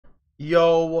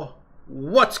Yo,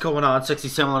 what's going on?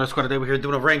 67 Squad. Today we're here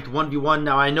doing a ranked 1v1.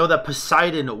 Now I know that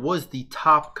Poseidon was the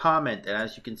top comment, and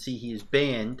as you can see, he is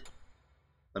banned.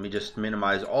 Let me just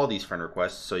minimize all these friend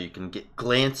requests so you can get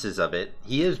glances of it.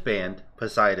 He is banned,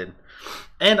 Poseidon.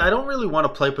 And I don't really want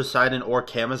to play Poseidon or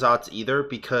Camazotz either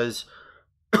because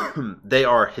they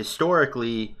are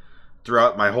historically,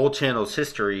 throughout my whole channel's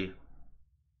history,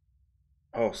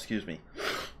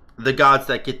 the gods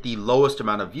that get the lowest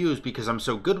amount of views because I'm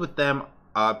so good with them.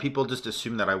 People just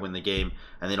assume that I win the game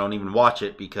and they don't even watch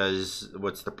it because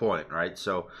what's the point, right?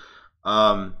 So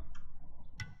the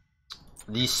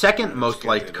second most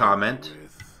liked comment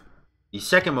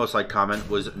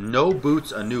was no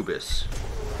boots Anubis.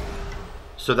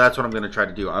 So that's what I'm going to try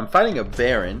to do. I'm fighting a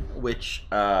Baron, which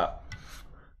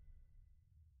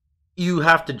you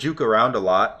have to juke around a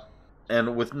lot,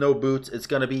 and with no boots it's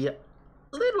going to be a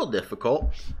little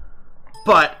difficult.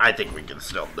 But I think we can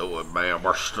still do it, man.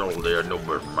 We're still there, no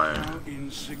man. How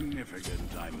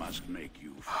insignificant I must make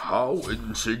you feel. How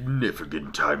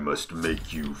insignificant I must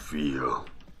make you feel.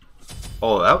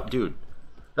 Oh, that dude.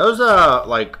 That was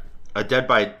like a Dead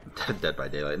by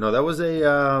Daylight. No, that was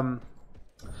a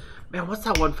man, what's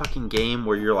that one fucking game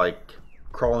where you're like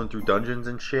crawling through dungeons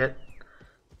and shit?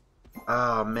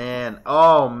 Oh man.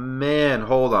 Oh man,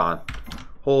 hold on.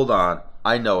 Hold on.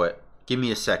 I know it. Give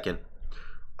me a second.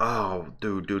 Oh,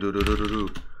 dude.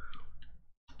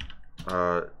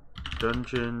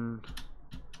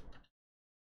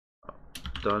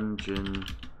 Dungeon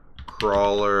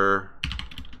crawler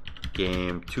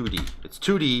game 2D. It's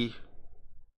 2D.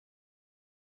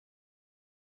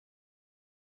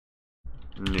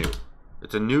 New.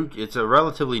 It's a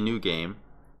relatively new game.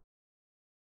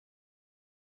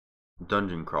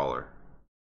 Dungeon crawler.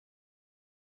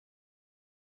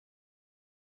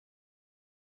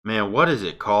 Man, what is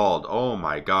it called? Oh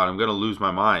my god, I'm gonna lose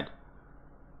my mind.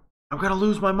 I'm gonna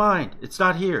lose my mind. It's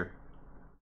not here.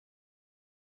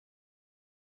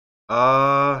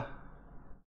 Darkest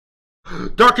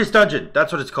Dungeon.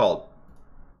 That's what it's called.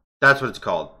 That's what it's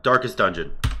called. Darkest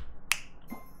Dungeon.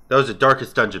 That was the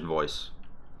Darkest Dungeon voice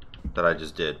that I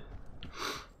just did.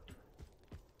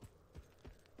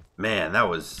 Man, that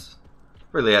was...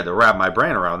 really had to wrap my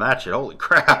brain around that shit. Holy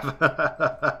crap.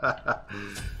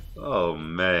 Oh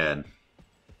man.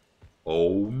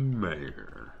 Oh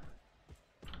man.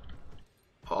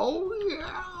 Oh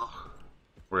yeah.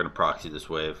 We're gonna proxy this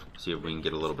wave. See if we can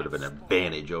get a little bit of an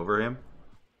advantage over him.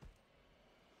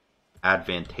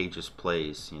 Advantageous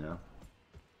plays, you know.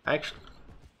 Actually,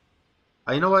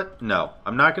 you know what? No,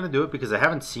 I'm not gonna do it because I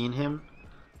haven't seen him.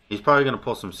 He's probably gonna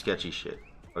pull some sketchy shit.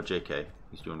 Oh, JK.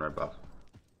 He's doing red buff.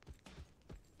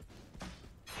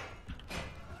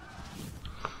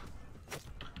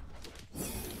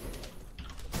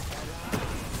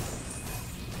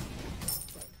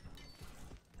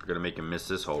 We're gonna make him miss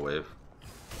this whole wave.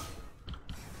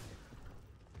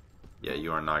 Yeah,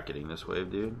 you are not getting this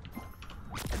wave, dude.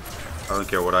 I don't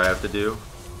care what I have to do.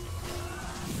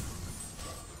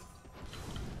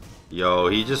 Yo,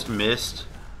 he just missed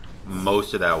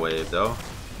most of that wave, though.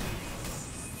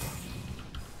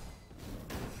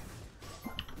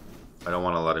 I don't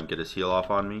want to let him get his heal off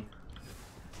on me.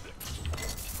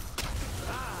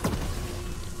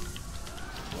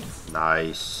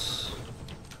 Nice.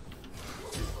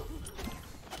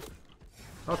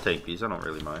 I'll take these, I don't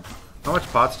really mind. How much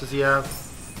pots does he have?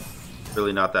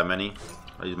 Really not that many.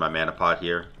 I'll use my mana pot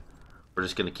here. We're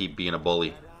just gonna keep being a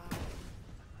bully.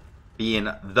 Being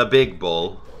the big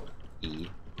bull. E.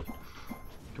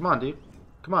 Come on, dude.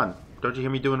 Come on. Don't you hear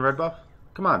me doing red buff?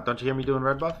 Come on, don't you hear me doing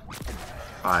red buff?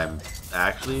 I'm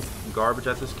actually garbage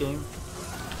at this game.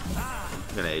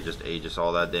 I'm gonna just Aegis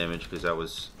all that damage because that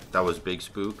was big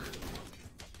spook.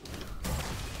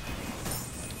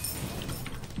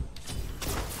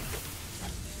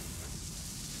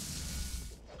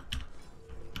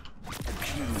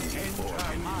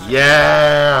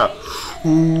 Yeah!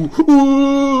 Ooh, ooh.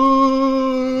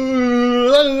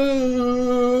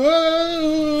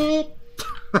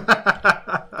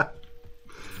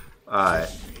 Alright.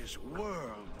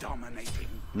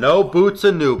 No boots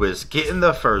Anubis. Getting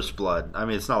the first blood. I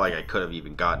mean, it's not like I could have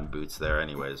even gotten boots there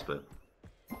anyways, but...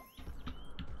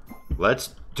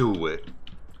 let's do it.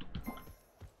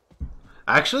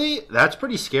 Actually, that's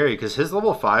pretty scary because his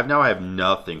level 5 now I have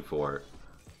nothing for it.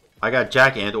 I got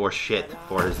Jack and or shit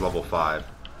for his level 5.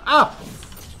 Ah!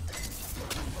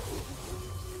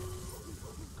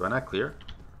 Do I not clear?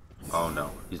 Oh no,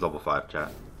 he's level 5,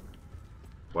 chat.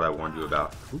 What I warned you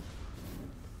about. Oop.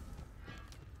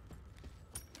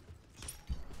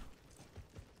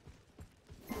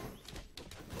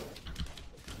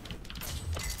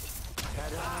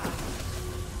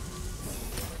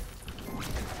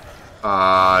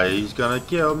 He's gonna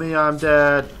kill me. I'm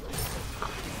dead.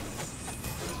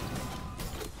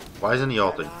 Why isn't he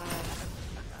ulting?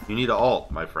 You need to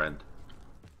ult, my friend.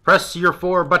 Press your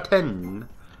 4 button.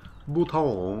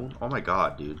 Bouton. Oh my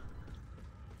god, dude.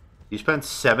 You spent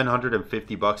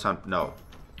 750 bucks on... No.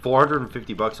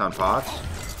 450 bucks on pots?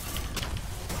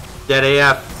 Dead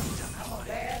AF.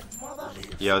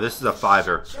 Yo, this is a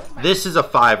fiver. This is a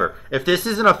fiver. If this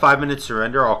isn't a 5-minute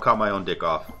surrender, I'll cut my own dick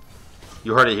off.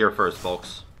 You heard it here first,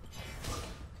 folks.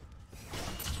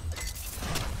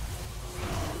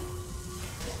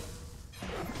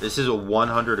 This is a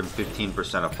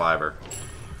 115% of fiver.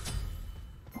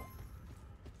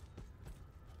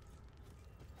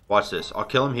 Watch this. I'll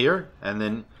kill him here, and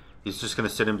then he's just going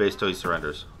to sit in base till he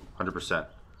surrenders. 100%.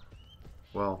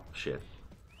 Well, shit.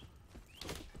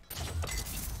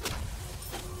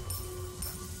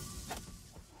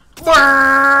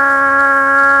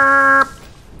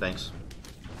 Thanks.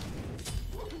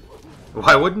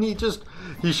 Why wouldn't he just...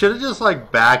 He should have just,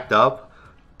 like, backed up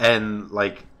and,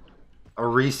 like,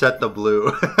 reset the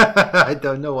blue. I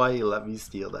don't know why he let me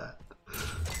steal that.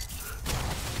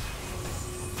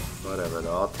 Whatever,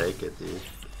 though. I'll take it, dude.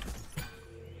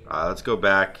 Let's go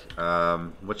back.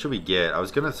 What should we get? I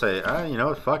was going to say, you know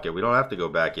what? Fuck it. We don't have to go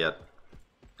back yet.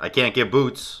 I can't get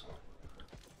boots.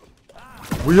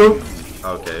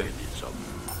 Okay.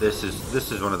 This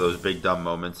is one of those big dumb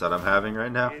moments that I'm having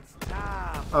right now.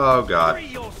 Oh god.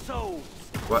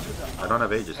 What? I don't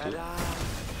have Aegis, dude.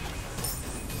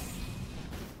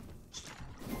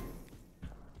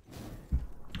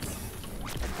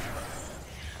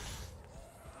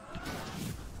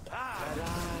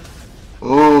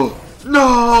 Oh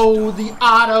no! The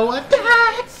auto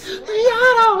attack! The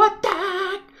auto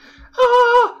attack!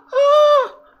 Oh,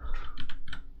 oh.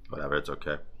 Whatever, it's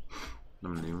okay.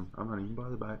 I'm not even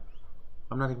bothered by it.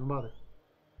 I'm not even bothered.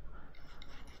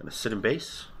 I'm gonna sit in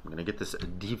base. I'm gonna get this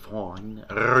Divine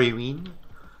Ruin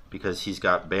because he's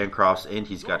got Bancrofts and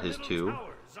he's got his 2.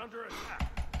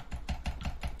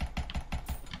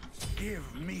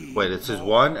 Wait, it's his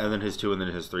 1 and then his 2 and then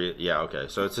his 3. Yeah, okay.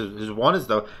 So it's his 1 is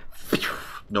the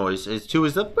noise. His 2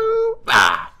 is the boo.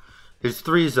 Ah. His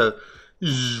 3 is a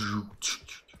and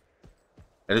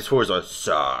his 4 is a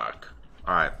suck.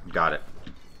 All right, got it.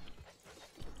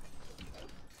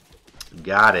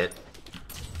 Got it.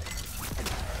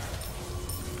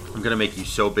 I'm gonna make you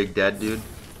so big dead, dude.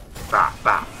 Bah,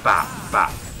 bah, bah,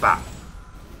 bah, bah.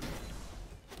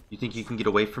 You think you can get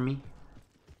away from me?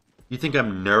 You think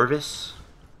I'm nervous?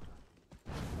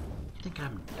 You think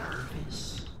I'm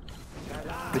nervous?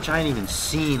 Bitch, I ain't even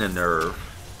seen a nerve.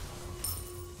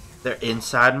 They're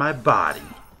inside my body.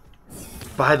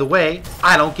 By the way,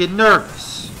 I don't get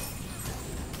nervous.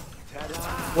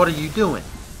 What are you doing,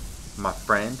 my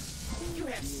friend?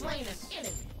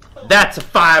 That's a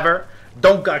fiver.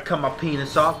 Don't gotta cut my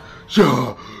penis off.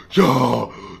 Yeah,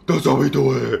 that's how we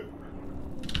do it.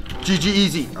 GG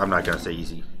easy. I'm not gonna say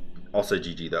easy. I'll say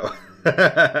GG though.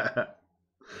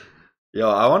 Yo,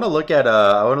 I want to look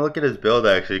at his build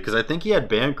actually because I think he had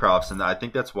Bancrofts and I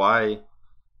think that's why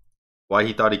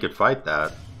he thought he could fight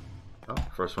that. Oh,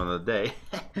 first one of the day.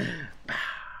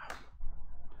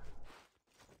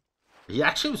 He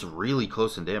actually was really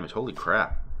close in damage. Holy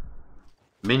crap.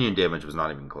 Minion damage was not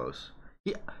even close.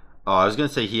 Oh, I was going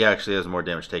to say he actually has more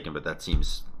damage taken, but that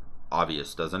seems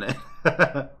obvious, doesn't it?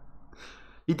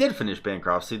 He did finish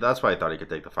Bancroft. See, that's why I thought he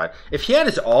could take the fight. If he had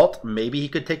his ult, maybe he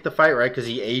could take the fight, right? Because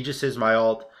he Aegises my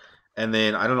ult. And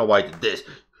then, I don't know why he did this.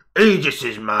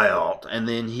 Aegises my ult. And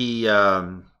then he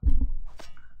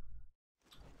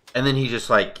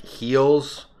just, like,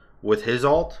 heals with his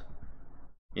ult.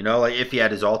 You know, like, if he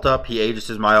had his ult up, he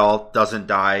Aegises my ult, doesn't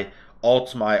die,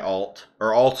 ults my ult,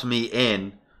 or ults me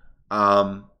in.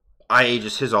 I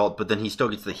Aegis his ult, but then he still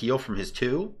gets the heal from his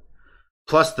 2.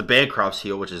 Plus the Bancroft's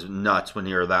heal, which is nuts when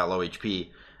you're that low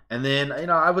HP. And then, you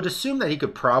know, I would assume that he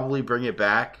could probably bring it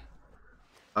back.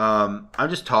 I'm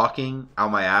just talking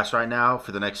out my ass right now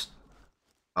for the next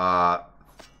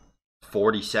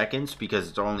 40 seconds because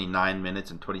it's only 9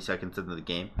 minutes and 20 seconds into the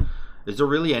game. Is there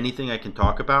really anything I can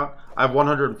talk about? I have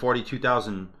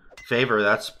 142,000 favor.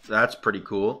 That's pretty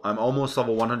cool. I'm almost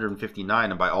level 159,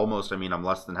 and by almost I mean I'm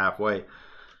less than halfway.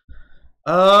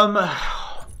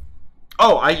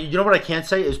 Oh, you know what I can't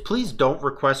say is please don't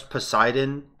request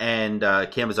Poseidon and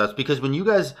Camazotz, because when you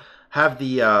guys have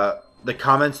the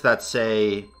comments that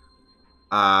say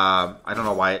I don't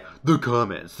know why the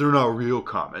comments, they're not real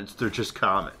comments, they're just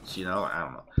comments, you know, I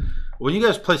don't know. When you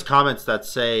guys place comments that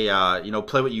say you know,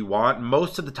 play what you want,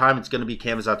 most of the time it's going to be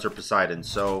Camazotz or Poseidon,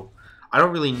 so I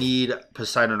don't really need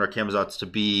Poseidon or Camazotz to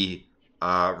be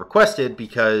requested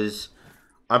because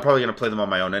I'm probably going to play them on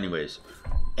my own anyways.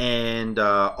 And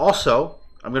also,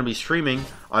 I'm going to be streaming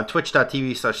on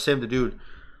twitch.tv/SamDaDude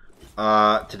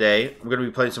today. I'm going to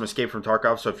be playing some Escape from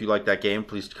Tarkov, so if you like that game,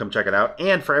 please come check it out.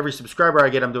 And for every subscriber I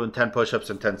get, I'm doing 10 push-ups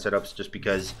and 10 sit-ups just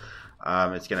because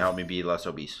it's going to help me be less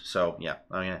obese. So, yeah.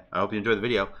 I hope you enjoyed the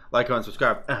video. Like, comment,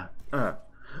 subscribe.